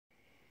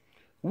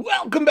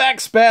Welcome back,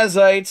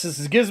 Spazites. This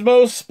is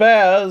Gizmo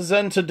Spaz,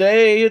 and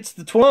today it's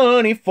the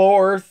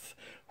 24th.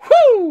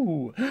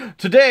 Woo!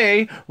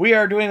 Today we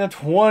are doing the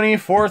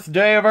 24th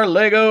day of our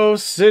Lego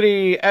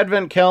City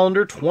Advent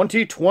Calendar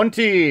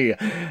 2020.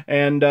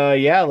 And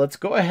yeah, let's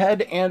go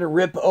ahead and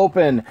rip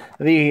open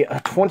the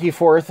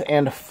 24th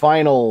and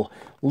final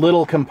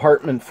little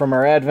compartment from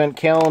our Advent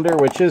Calendar,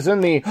 which is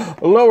in the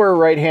lower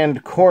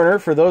right-hand corner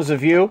for those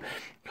of you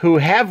who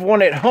have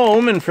one at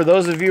home, and for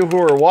those of you who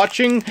are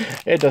watching,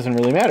 it doesn't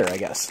really matter, I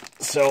guess.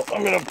 So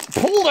I'm going to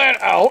pull that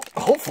out,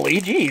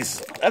 hopefully.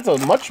 Geez, that's a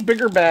much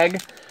bigger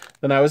bag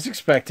than I was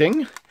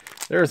expecting.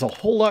 There's a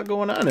whole lot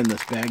going on in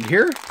this bag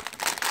here.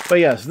 But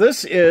yes,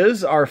 this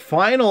is our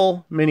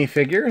final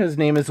minifigure. His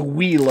name is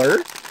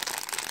Wheeler.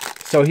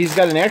 So he's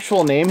got an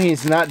actual name.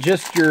 He's not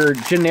just your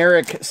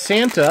generic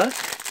Santa.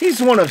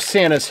 He's one of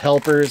Santa's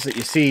helpers that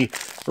you see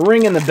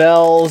ringing the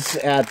bells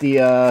at the,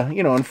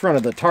 you know, in front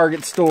of the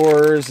Target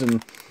stores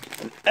and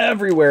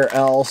everywhere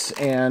else.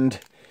 And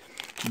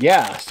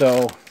yeah,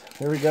 so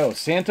there we go.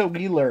 Santa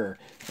Wheeler.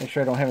 Make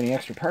sure I don't have any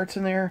extra parts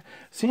in there.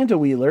 Santa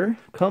Wheeler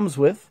comes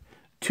with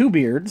 2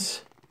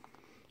 beards,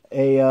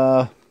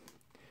 a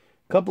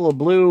couple of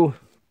blue,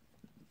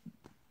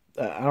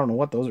 I don't know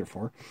what those are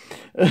for.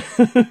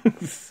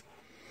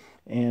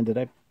 And did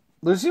I...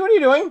 Lucy, what are you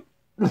doing?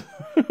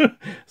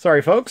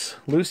 Sorry, folks.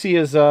 Lucy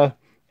is,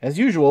 as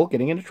usual,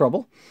 getting into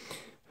trouble.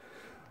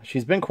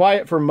 She's been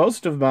quiet for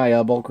most of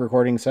my bulk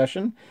recording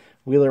session.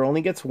 Wheeler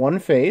only gets one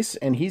face,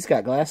 and he's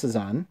got glasses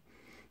on.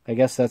 I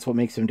guess that's what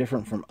makes him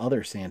different from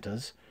other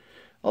Santas.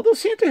 Although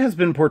Santa has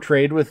been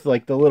portrayed with,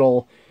 like, the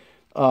little,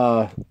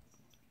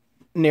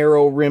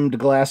 narrow-rimmed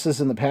glasses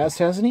in the past,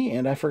 hasn't he?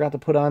 And I forgot to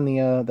put on the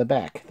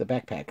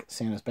backpack,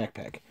 Santa's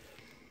backpack.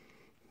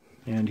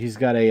 And he's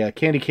got a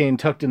candy cane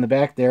tucked in the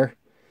back there,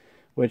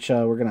 which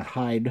we're going to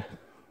hide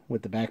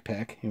with the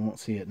backpack. You won't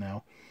see it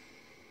now.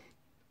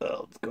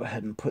 Let's go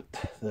ahead and put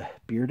the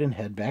beard and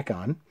head back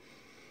on.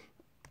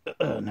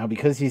 Now,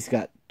 because he's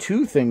got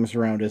 2 things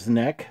around his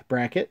neck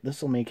bracket,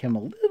 this will make him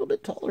a little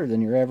bit taller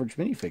than your average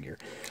minifigure.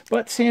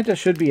 But Santa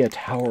should be a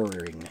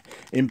towering,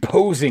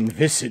 imposing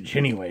visage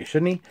anyway,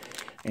 shouldn't he?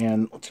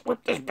 And let's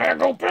rip this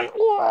bag open.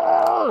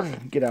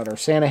 Get out our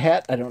Santa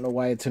hat. I don't know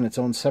why it's in its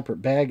own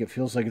separate bag. It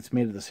feels like it's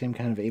made of the same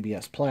kind of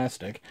ABS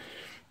plastic.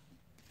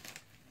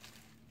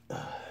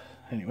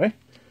 Anyway,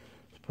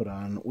 let's put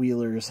on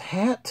Wheeler's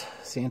hat,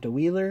 Santa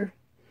Wheeler,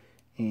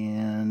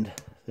 and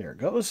there it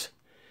goes.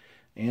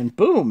 And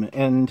boom,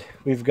 and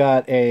we've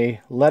got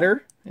a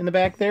letter in the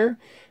back there,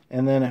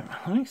 and then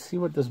let me see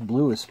what this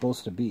blue is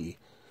supposed to be.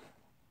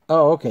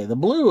 Oh, okay, the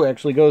blue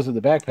actually goes with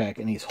the backpack,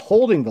 and he's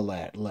holding the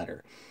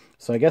letter.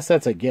 So I guess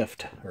that's a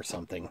gift or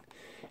something.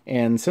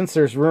 And since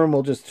there's room,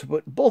 we'll just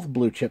put both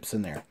blue chips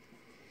in there.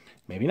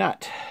 Maybe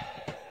not.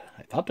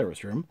 I thought there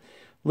was room.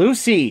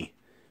 Lucy!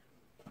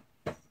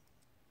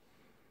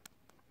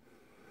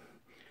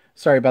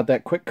 Sorry about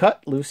that quick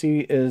cut.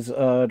 Lucy is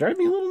driving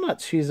me a little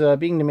nuts. She's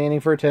being demanding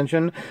for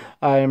attention.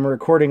 I'm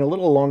recording a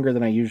little longer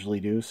than I usually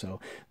do,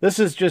 so this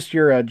is just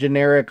your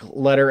generic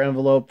letter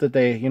envelope that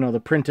they, you know, the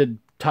printed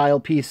tile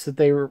piece that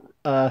they,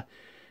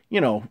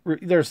 you know,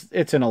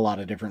 it's in a lot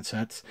of different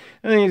sets.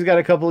 And then he's got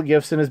a couple of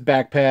gifts in his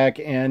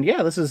backpack, and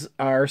yeah, this is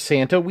our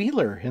Santa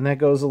Wheeler, and that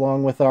goes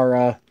along with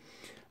our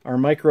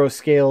micro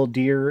scale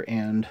deer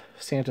and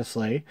Santa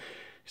sleigh.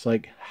 He's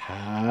like,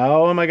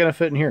 how am I going to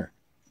fit in here?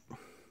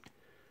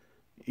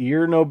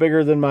 You're no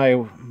bigger than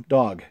my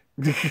dog.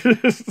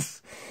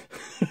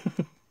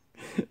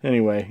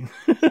 Anyway.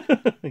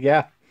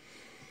 Yeah.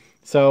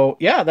 So,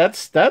 yeah,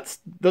 that's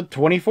the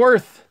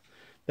 24th.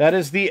 That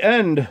is the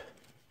end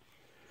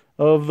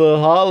of the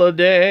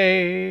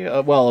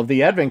holiday. Well, of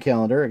the Advent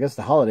Calendar. I guess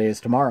the holiday is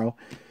tomorrow.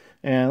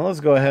 And let's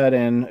go ahead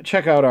and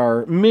check out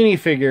our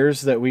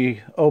minifigures that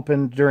we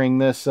opened during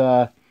this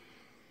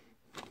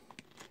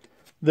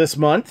this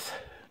month.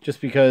 Just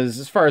because,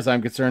 as far as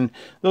I'm concerned,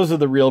 those are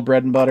the real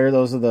bread and butter.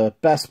 Those are the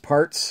best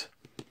parts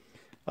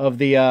of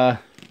the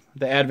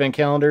Advent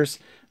calendars.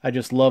 I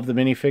just love the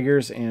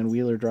minifigures, and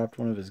Wheeler dropped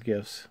one of his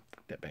gifts.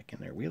 Put that back in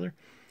there, Wheeler.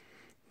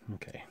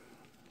 Okay.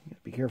 You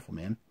gotta be careful,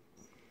 man.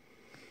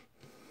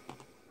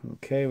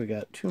 Okay, we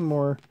got 2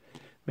 more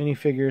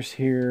minifigures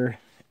here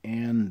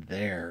and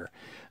there.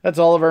 That's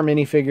all of our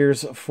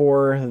minifigures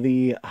for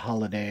the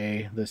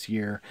holiday this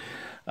year.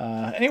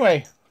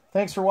 Anyway...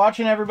 Thanks for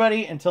watching,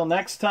 everybody. Until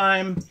next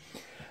time,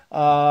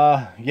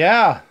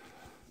 yeah,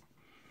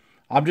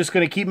 I'm just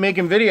going to keep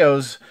making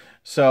videos.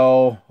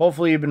 So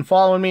hopefully you've been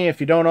following me.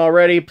 If you don't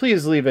already,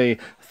 please leave a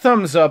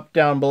thumbs up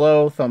down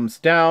below, thumbs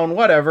down,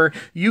 whatever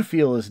you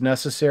feel is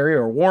necessary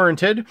or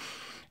warranted.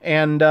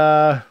 And,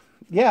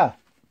 yeah.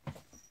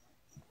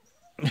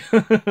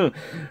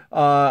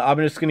 I'm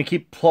just going to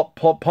keep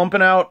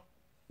pumping out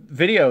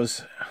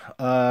videos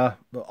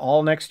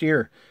all next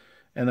year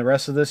and the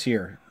rest of this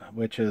year,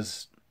 which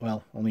is...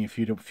 well, only a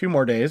few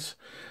more days.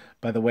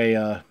 By the way,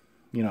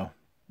 you know,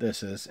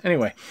 this is.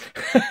 Anyway,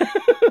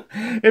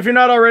 if you're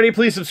not already,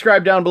 please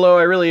subscribe down below.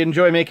 I really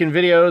enjoy making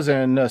videos,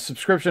 and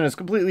subscription is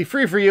completely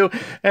free for you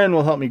and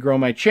will help me grow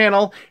my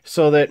channel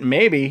so that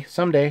maybe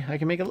someday I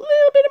can make a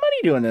little bit of money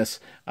doing this.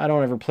 I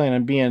don't ever plan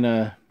on being,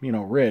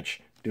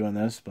 rich doing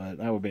this, but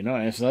that would be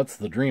nice. That's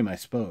the dream, I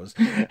suppose.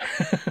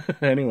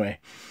 Anyway,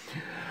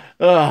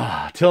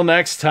 till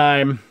next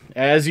time,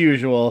 as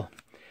usual,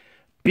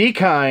 be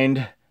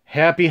kind,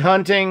 happy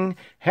hunting,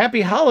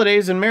 happy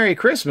holidays, and Merry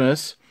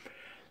Christmas.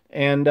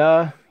 And,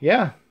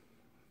 yeah.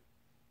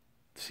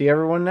 See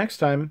everyone next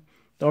time.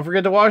 Don't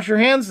forget to wash your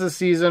hands this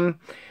season.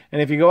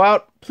 And if you go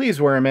out,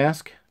 please wear a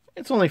mask.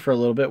 It's only for a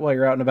little bit while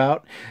you're out and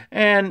about.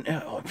 And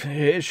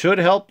it should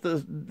help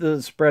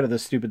the spread of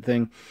this stupid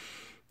thing.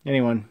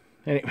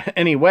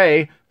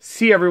 Anyway,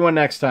 see everyone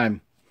next time.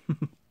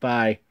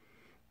 Bye.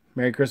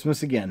 Merry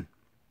Christmas again.